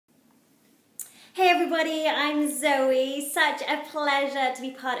Hey everybody, I'm Zoe. Such a pleasure to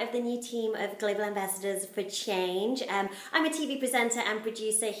be part of the new team of Global Ambassadors for Change. I'm a TV presenter and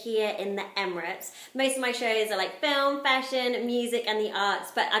producer here in the Emirates. Most of my shows are like film, fashion, music and the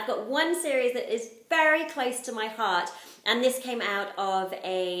arts, but I've got one series that is very close to my heart, and this came out of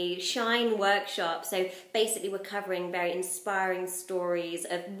a Shine workshop. So basically we're covering very inspiring stories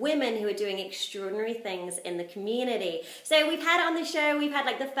of women who are doing extraordinary things in the community. So we've had on the show, we've had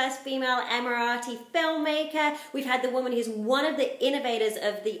like the first female Emirati filmmaker, we've had the woman who's one of the innovators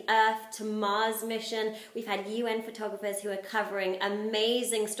of the Earth to Mars mission, we've had UN photographers who are covering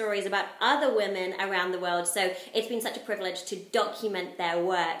amazing stories about other women around the world. So it's been such a privilege to document their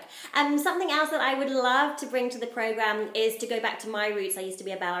work. Something else that I would love to bring to the program is to go back to my roots. I used to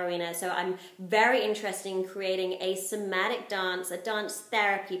be a ballerina, so I'm very interested in creating a somatic dance, a dance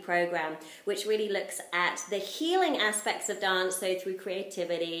therapy program, which really looks at the healing aspects of dance, so through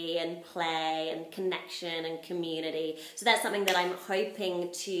creativity and play and connection and community. So that's something that I'm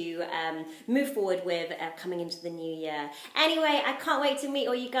hoping to move forward with coming into the new year. Anyway, I can't wait to meet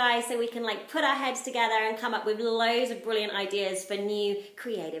all you guys so we can like put our heads together and come up with loads of brilliant ideas for new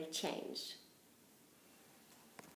creative change.